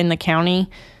grader in the county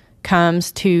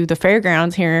comes to the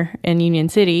fairgrounds here in Union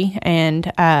City,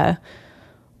 and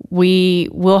we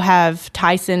will have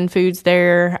Tyson Foods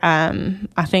there.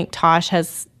 I think Tosh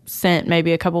has sent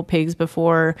maybe a couple pigs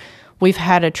before. We've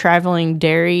had a traveling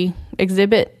dairy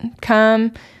exhibit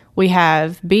come. We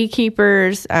have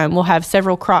beekeepers. We'll have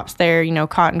several crops there,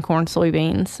 cotton, corn,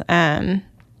 soybeans. And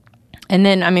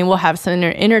then, we'll have some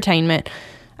entertainment.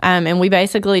 And we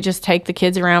basically just take the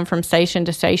kids around from station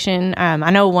to station. I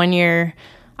know one year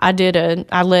I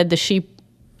led the sheep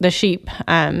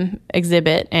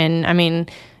exhibit,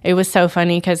 and it was so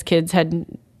funny because kids had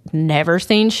never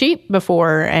seen sheep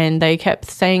before, and they kept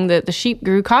saying that the sheep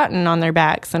grew cotton on their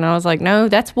backs, and I was like, no,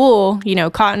 that's wool.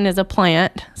 Cotton is a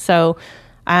plant. So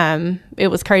it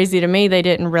was crazy to me. They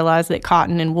didn't realize that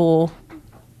cotton and wool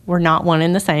were not one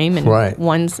and the same, and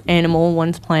one's animal,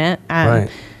 one's plant. A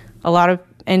lot of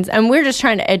and we're just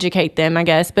trying to educate them, I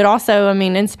guess, but also,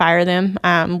 inspire them.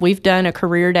 We've done a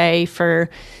career day for,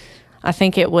 I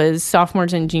think it was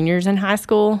sophomores and juniors in high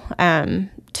school,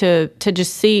 to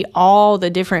just see all the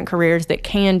different careers that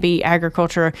can be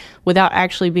agriculture without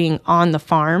actually being on the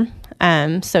farm.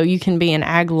 So you can be an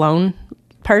ag loan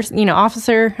person,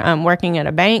 officer, working at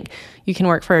a bank. You can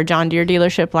work for a John Deere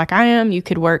dealership like I am. You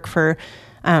could work for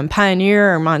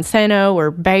Pioneer or Monsanto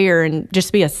or Bayer and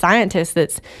just be a scientist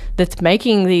that's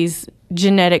making these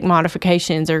genetic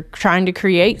modifications or trying to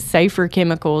create safer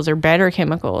chemicals or better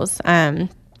chemicals. And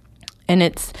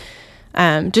it's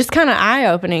just kind of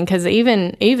eye-opening, because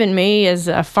even me as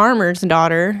a farmer's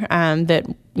daughter that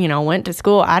went to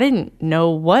school, I didn't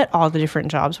know what all the different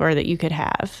jobs were that you could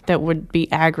have that would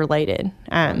be ag-related.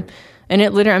 And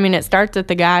it literally, it starts at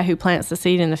the guy who plants the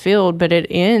seed in the field, but it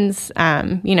ends,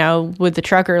 with the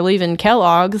trucker leaving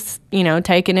Kellogg's,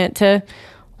 taking it to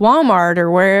Walmart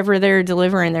or wherever they're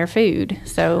delivering their food.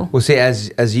 So, well, see,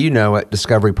 as you know, at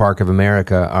Discovery Park of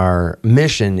America, our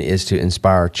mission is to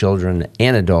inspire children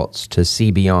and adults to see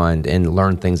beyond and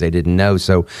learn things they didn't know.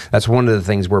 So that's one of the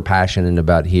things we're passionate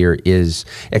about here, is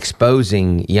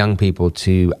exposing young people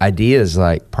to ideas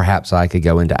like, perhaps I could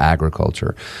go into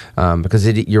agriculture, because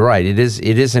you're right, it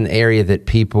is an area that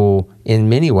people in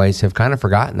many ways have kind of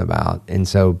forgotten about. And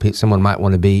so someone might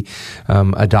want to be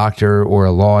a doctor or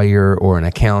a lawyer or an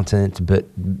accountant, but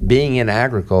being in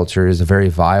agriculture is a very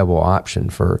viable option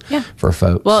for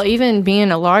folks. Well, even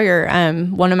being a lawyer,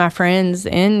 one of my friends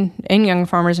in Young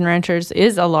Farmers and Ranchers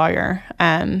is a lawyer,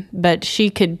 but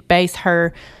she could base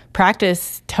her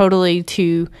practice totally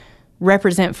to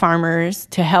represent farmers,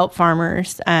 to help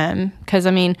farmers, because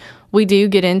we do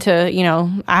get into,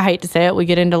 I hate to say it, we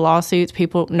get into lawsuits.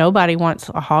 Nobody wants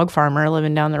a hog farmer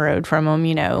living down the road from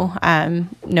them,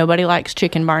 nobody likes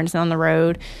chicken barns down the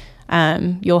road.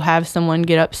 You'll have someone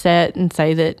get upset and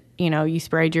say that, you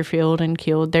sprayed your field and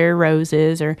killed their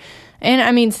roses,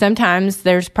 and sometimes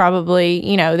there's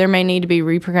probably, there may need to be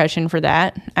repercussion for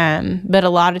that. But a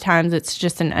lot of times it's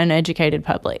just an uneducated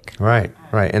public. Right.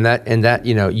 And that,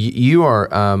 you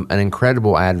are an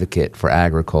incredible advocate for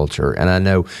agriculture. And I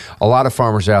know a lot of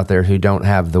farmers out there who don't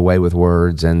have the way with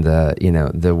words and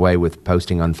the way with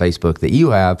posting on Facebook that you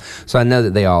have. So I know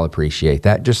that they all appreciate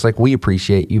that, just like we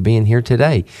appreciate you being here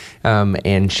today,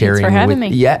 and sharing. Thanks for having me.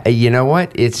 Yeah. You know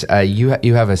what? It's,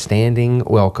 you have a standing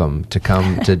welcome to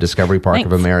come to Discovery Park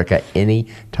of America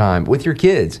anytime with your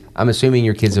kids. I'm assuming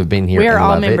your kids have been here. We are and all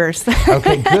love members.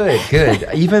 Okay, good.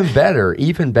 Even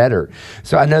better.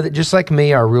 So I know that just like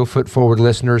me, our Reelfoot Forward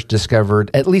listeners discovered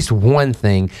at least one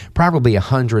thing, probably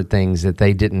 100 things that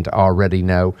they didn't already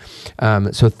know.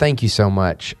 So thank you so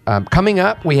much. Coming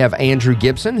up, we have Andrew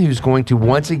Gibson, who's going to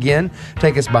once again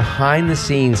take us behind the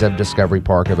scenes of Discovery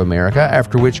Park of America,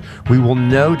 after which we will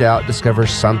no doubt discover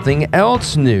something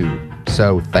else new.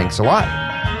 So thanks a lot.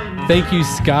 Thank you,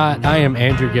 Scott. I am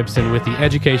Andrew Gibson with the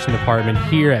Education Department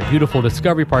here at beautiful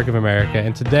Discovery Park of America,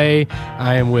 and today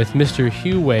I am with Mr.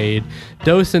 Hugh Wade,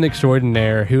 docent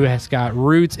extraordinaire, who has got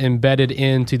roots embedded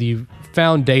into the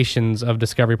foundations of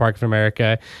Discovery Park of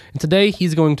America. And today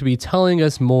he's going to be telling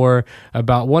us more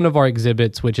about one of our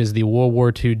exhibits, which is the World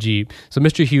War II Jeep. So,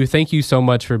 Mr. Hugh, thank you so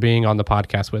much for being on the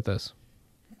podcast with us.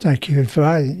 Thank you for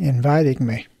inviting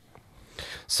me.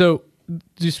 So,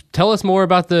 just tell us more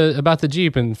about the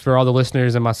Jeep, and for all the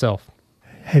listeners and myself.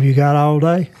 Have you got all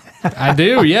day? I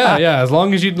do, yeah, as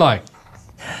long as you'd like.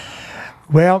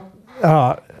 Well,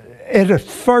 at the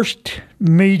first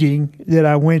meeting that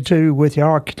I went to with the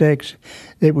architects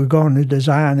that were going to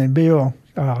design and build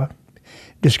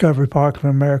Discovery Park of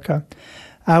America,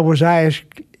 I was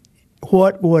asked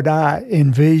what would I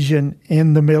envision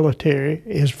in the military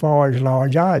as far as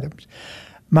large items.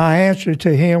 My answer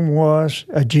to him was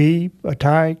a Jeep, a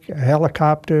tank, a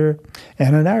helicopter,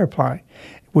 and an airplane.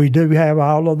 We do have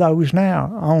all of those now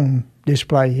on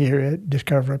display here at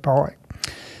Discovery Park.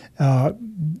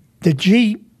 The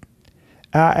Jeep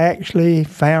I actually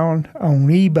found on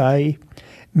eBay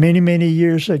many, many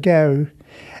years ago,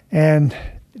 and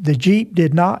the Jeep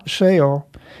did not sell,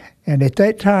 and at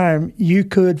that time you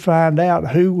could find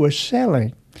out who was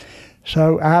selling.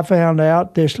 So I found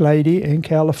out this lady in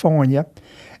California,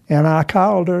 and I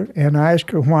called her and asked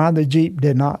her why the Jeep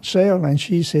did not sell, and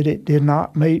she said it did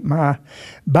not meet my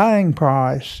buying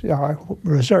price,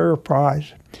 reserve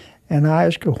price. and I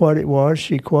asked her what it was.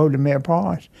 She quoted me a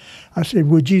price. I said,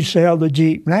 would you sell the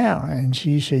Jeep now? And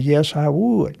she said, yes, I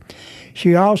would.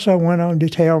 She also went on to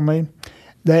tell me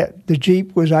that the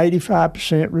Jeep was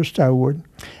 85% restored,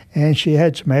 and she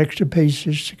had some extra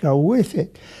pieces to go with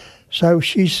it. So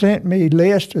she sent me a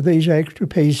list of these extra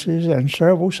pieces and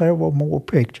several more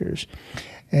pictures.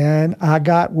 And I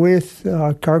got with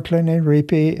Kirkland and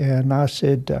Rippey, and I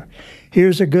said,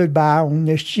 here's a good buy on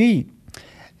this Jeep.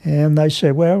 And they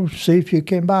said, well, see if you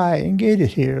can buy it and get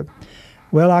it here.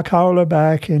 Well, I called her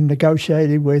back and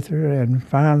negotiated with her and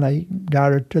finally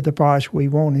got her to the price we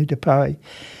wanted to pay.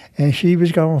 And she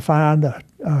was going to find a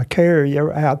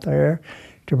carrier out there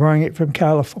to bring it from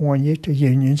California to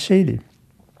Union City.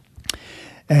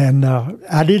 And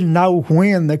I didn't know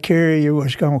when the carrier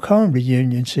was going to come to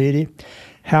Union City.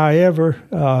 However,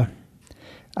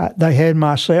 they had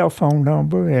my cell phone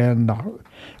number, and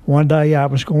one day I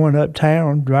was going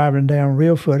uptown, driving down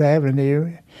Reelfoot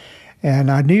Avenue,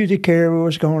 and I knew the carrier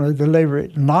was going to deliver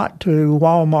it not to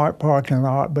Walmart parking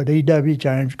lot, but E.W.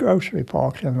 James grocery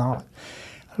parking lot.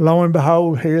 Lo and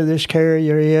behold, here this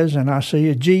carrier is, and I see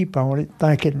a Jeep on it,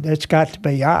 thinking it's got to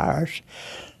be ours.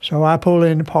 So I pull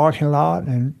in the parking lot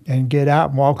and get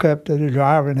out and walk up to the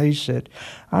driver, and he said,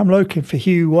 I'm looking for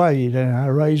Hugh Wade. And I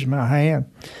raised my hand,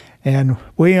 and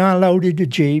we unloaded the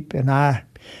Jeep, and I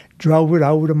drove it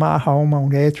over to my home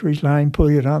on Etheridge Lane,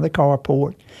 put it on the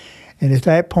carport. And at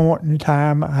that point in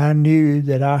time, I knew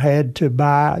that I had to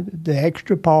buy the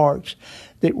extra parts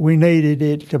that we needed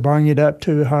it to bring it up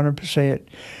to 100%,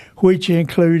 which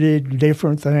included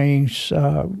different things.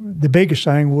 The biggest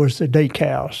thing was the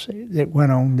decals that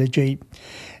went on the Jeep.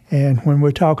 And when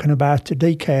we're talking about the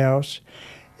decals,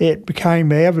 it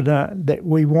became evident that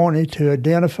we wanted to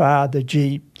identify the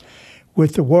Jeep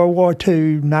with the World War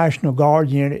II National Guard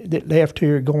unit that left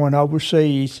here going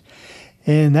overseas,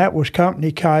 and that was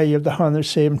Company K of the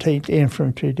 117th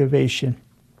Infantry Division.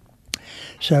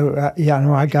 So,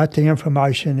 I got the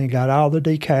information and got all the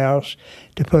decals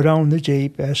to put on the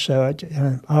Jeep as such,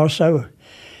 and also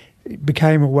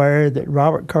became aware that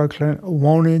Robert Kirkland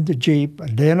wanted the Jeep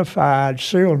identified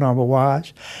serial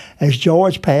number-wise as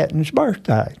George Patton's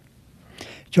birthday.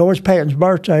 George Patton's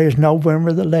birthday is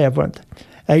November the 11th,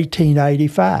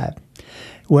 1885.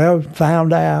 Well,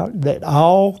 found out that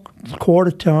all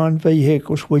quarter-ton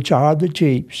vehicles, which are the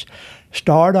Jeeps,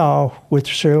 start off with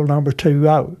the serial number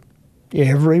 20,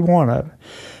 every one of them.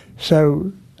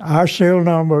 So our serial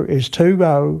number is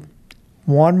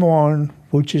 2011,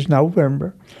 which is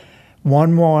November,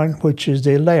 11, which is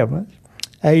the 11th,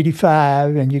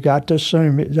 85, and you got to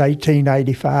assume it's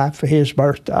 1885 for his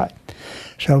birthday.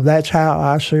 So that's how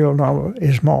our serial number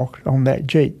is marked on that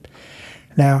Jeep.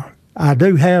 Now, I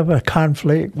do have a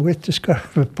conflict with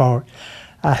Discovery Park.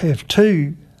 I have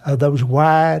two of those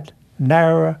wide,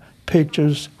 narrow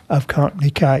pictures of Company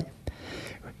K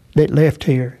that left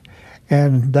here,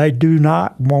 and they do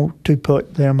not want to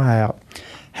put them out.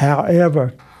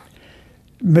 However,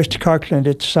 Mr. Kirkland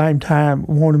at the same time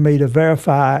wanted me to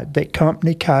verify that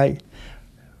Company K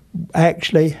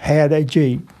actually had a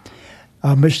Jeep.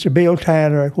 Mr. Bill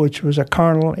Tanner, which was a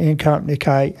colonel in Company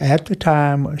K at the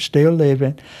time, still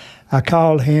living, I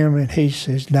called him and he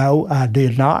says, no, I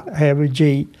did not have a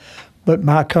Jeep, but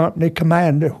my company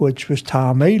commander, which was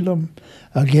Tom Elam,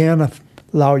 again a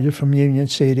lawyer from Union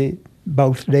City,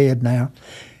 both dead now,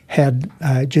 had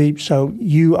a Jeep, so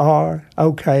you are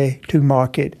okay to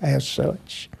mark it as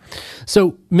such.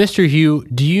 So, Mr. Hugh,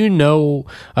 do you know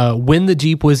when the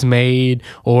Jeep was made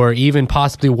or even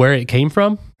possibly where it came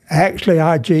from? Actually,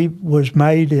 our Jeep was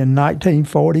made in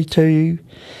 1942,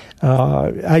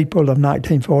 April of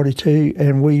 1942,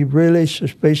 and we really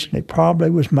suspicion it probably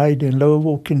was made in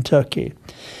Louisville, Kentucky.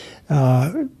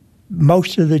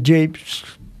 Most of the Jeeps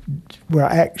were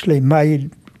actually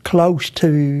made close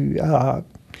to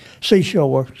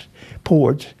seashore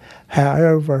ports.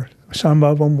 However, some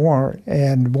of them weren't.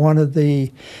 And one of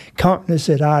the companies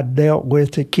that I dealt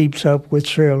with that keeps up with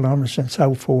serial numbers and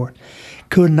so forth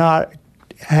could not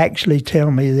actually tell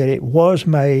me that it was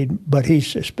made, but he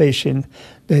suspicioned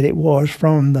that it was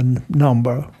from the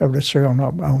number of the serial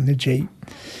number on the Jeep.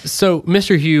 So,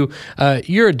 Mr. Hugh,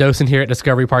 you're a docent here at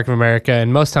Discovery Park of America,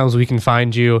 and most times we can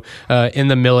find you in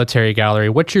the military gallery.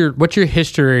 What's your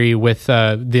history with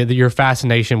your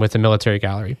fascination with the military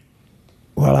gallery?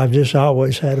 Well, I've just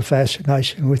always had a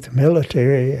fascination with the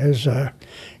military. As a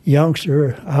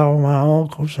youngster, all my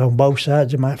uncles on both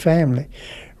sides of my family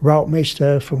brought me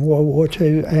stuff from World War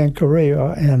II and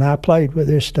Korea, and I played with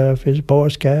this stuff as Boy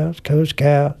Scouts, Cub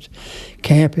Scouts,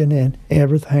 camping and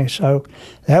everything. So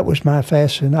that was my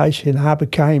fascination. I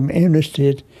became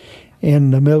interested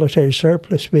in the military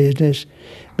surplus business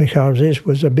because this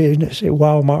was a business that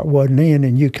Walmart wasn't in,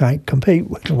 and you can't compete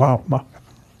with Walmart.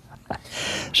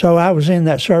 So I was in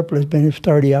that surplus business for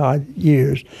 30-odd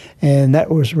years, and that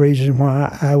was the reason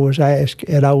why I was asked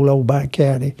at Old Bank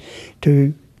County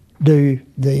to do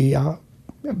the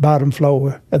bottom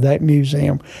floor of that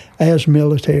museum as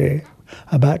military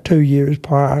about 2 years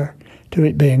prior to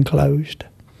it being closed.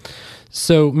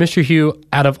 So, Mr. Hugh,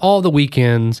 out of all the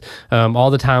weekends,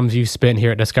 all the times you've spent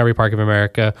here at Discovery Park of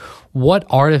America, what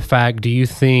artifact do you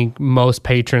think most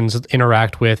patrons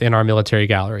interact with in our military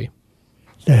gallery?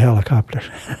 The helicopter.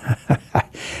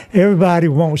 Everybody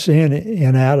wants in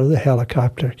and out of the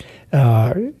helicopter.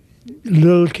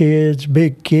 Little kids,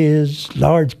 big kids,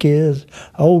 large kids,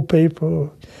 old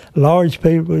people, large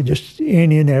people, just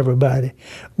any and everybody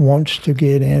wants to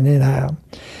get in and out.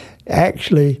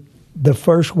 Actually, the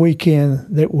first weekend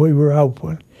that we were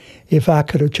open, if I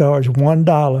could have charged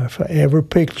 $1 for every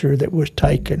picture that was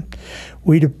taken,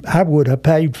 I would have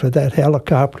paid for that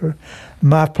helicopter,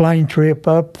 my plane trip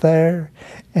up there,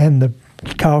 and the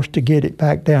cost to get it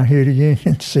back down here to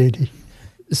Union City.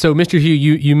 So, Mr. Hugh,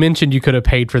 you mentioned you could have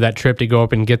paid for that trip to go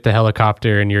up and get the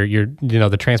helicopter and your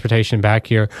the transportation back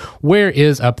here. Where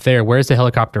is up there? Where's the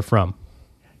helicopter from?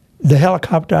 The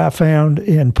helicopter I found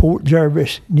in Port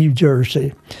Jervis, New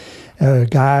Jersey. A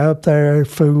guy up there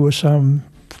flew with some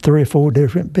 3 or 4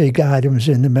 different big items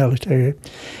in the military,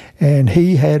 and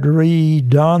he had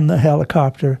redone the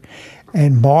helicopter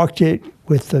and marked it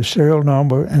with the serial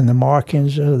number and the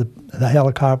markings of the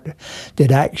helicopter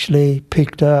that actually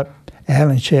picked up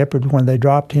Alan Shepard when they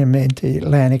dropped him into the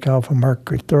Atlantic off of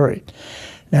Mercury 3.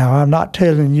 Now, I'm not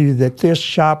telling you that this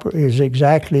chopper is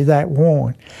exactly that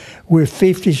one. We're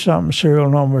 50-something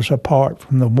serial numbers apart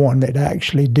from the one that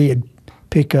actually did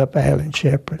pick up Alan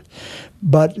Shepard.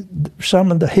 But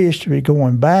some of the history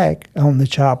going back on the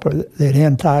chopper that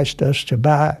enticed us to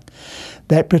buy it,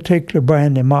 that particular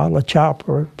brand and model of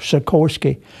chopper,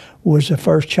 Sikorsky, was the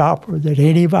first chopper that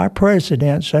any of our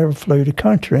presidents ever flew the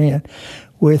country in,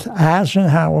 with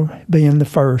Eisenhower being the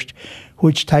first,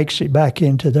 which takes it back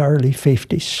into the early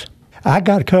 50s. I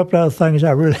got a couple of other things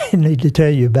I really need to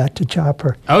tell you about the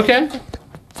chopper. Okay.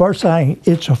 First thing,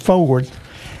 it's a Ford.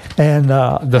 And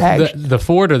the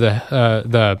Ford or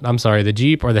the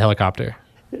Jeep or the helicopter?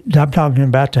 I'm talking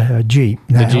about the Jeep.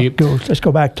 Now, the Jeep? Let's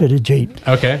go back to the Jeep.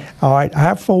 Okay. All right,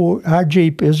 our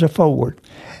Jeep is a Ford.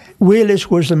 Willis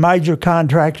was the major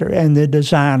contractor and the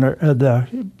designer of the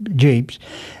Jeeps.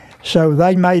 So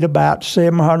they made about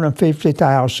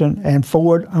 750,000, and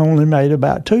Ford only made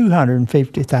about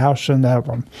 250,000 of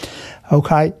them.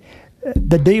 Okay,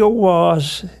 the deal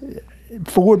was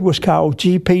Ford was called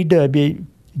GPW.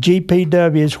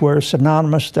 GPW is where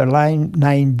synonymous the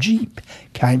name Jeep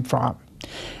came from.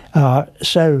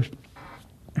 So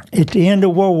at the end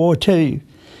of World War II,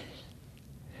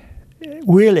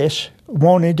 Willis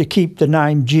wanted to keep the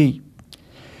name Jeep.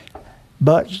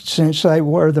 But since they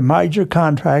were the major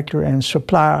contractor and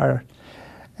supplier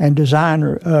and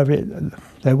designer of it,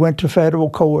 they went to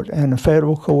federal court, and the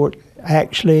federal court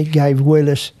actually gave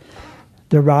Willis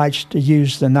the rights to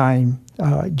use the name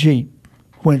Jeep,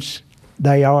 which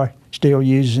they are still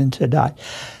using today.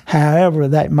 However,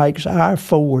 that makes our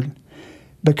Ford,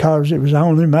 because it was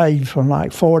only made from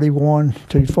like 41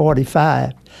 to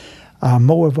 45,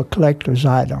 more of a collector's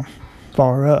item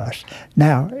for us.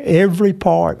 Now, every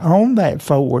part on that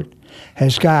Ford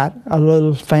has got a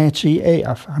little fancy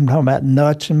F. I'm talking about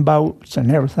nuts and bolts and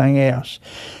everything else.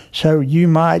 So you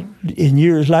might, in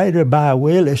years later, buy a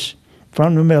Willis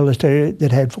from the military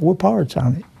that had 4 parts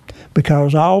on it,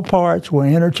 because all parts were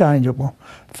interchangeable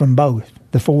from both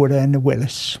the Ford and the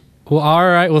Willis. Well, all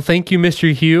right. Well, thank you,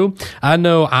 Mr. Hugh. I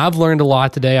know I've learned a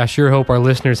lot today. I sure hope our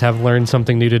listeners have learned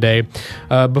something new today.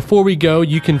 Before we go,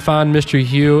 you can find Mr.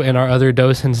 Hugh and our other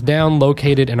docents down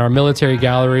located in our military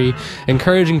gallery,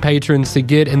 encouraging patrons to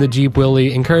get in the Jeep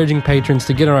Willie, encouraging patrons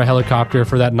to get on our helicopter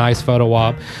for that nice photo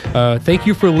op. Thank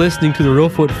you for listening to the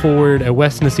Reelfoot Forward, a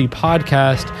West Tennessee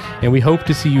podcast, and we hope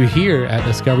to see you here at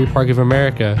Discovery Park of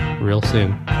America real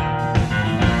soon.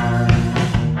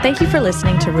 Thank you for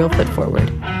listening to Reelfoot Forward.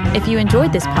 If you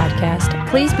enjoyed this podcast,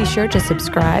 please be sure to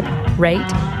subscribe, rate,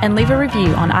 and leave a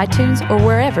review on iTunes or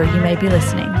wherever you may be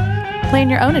listening. Plan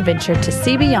your own adventure to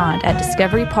see beyond at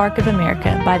Discovery Park of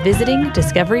America by visiting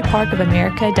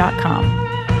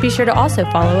discoveryparkofamerica.com. Be sure to also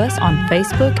follow us on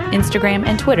Facebook, Instagram,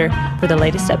 and Twitter for the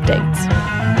latest updates.